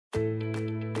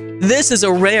This is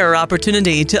a rare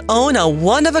opportunity to own a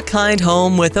one-of-a-kind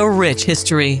home with a rich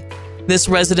history. This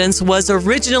residence was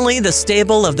originally the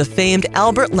stable of the famed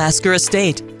Albert Lasker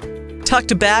Estate.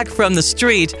 Tucked back from the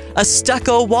street, a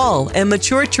stucco wall and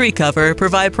mature tree cover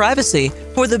provide privacy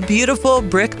for the beautiful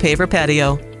brick paver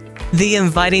patio. The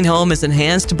inviting home is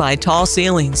enhanced by tall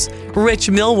ceilings, rich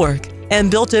millwork, and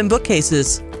built-in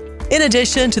bookcases. In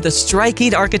addition to the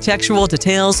striking architectural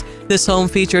details, this home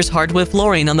features hardwood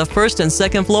flooring on the first and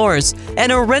second floors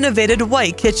and a renovated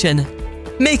white kitchen.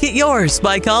 Make it yours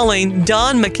by calling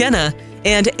Don McKenna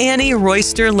and Annie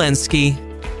Royster-Lenski.